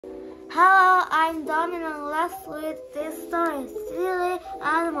Hello, I'm Dominic. Let's read this story. Silly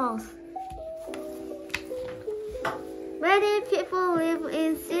animals. Many people live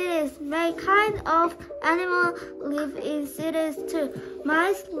in cities. Many kinds of animals live in cities too.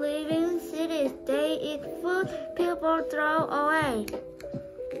 Mice live in cities. They eat food people throw away.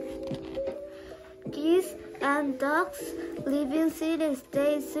 Geese and ducks live in cities.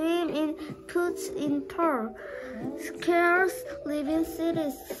 They swim in pools in parks. Squirrels live in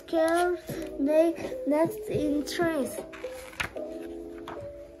cities. Squirrels make nests in trees.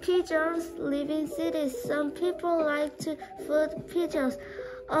 Pigeons live in cities. Some people like to feed pigeons.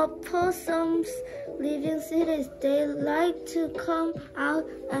 Opossums live in cities. They like to come out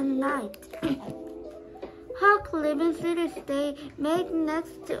at night. Hawks live in cities. They make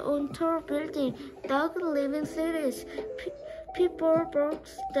nests on tall buildings. Dogs live in cities. People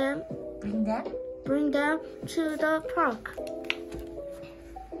bring them to the park.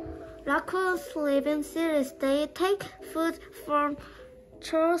 Raccoons live in cities. They take food from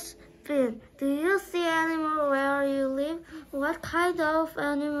trash bin. Do you see animal where you live? What kind of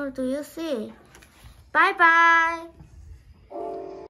animal do you see? Bye-bye.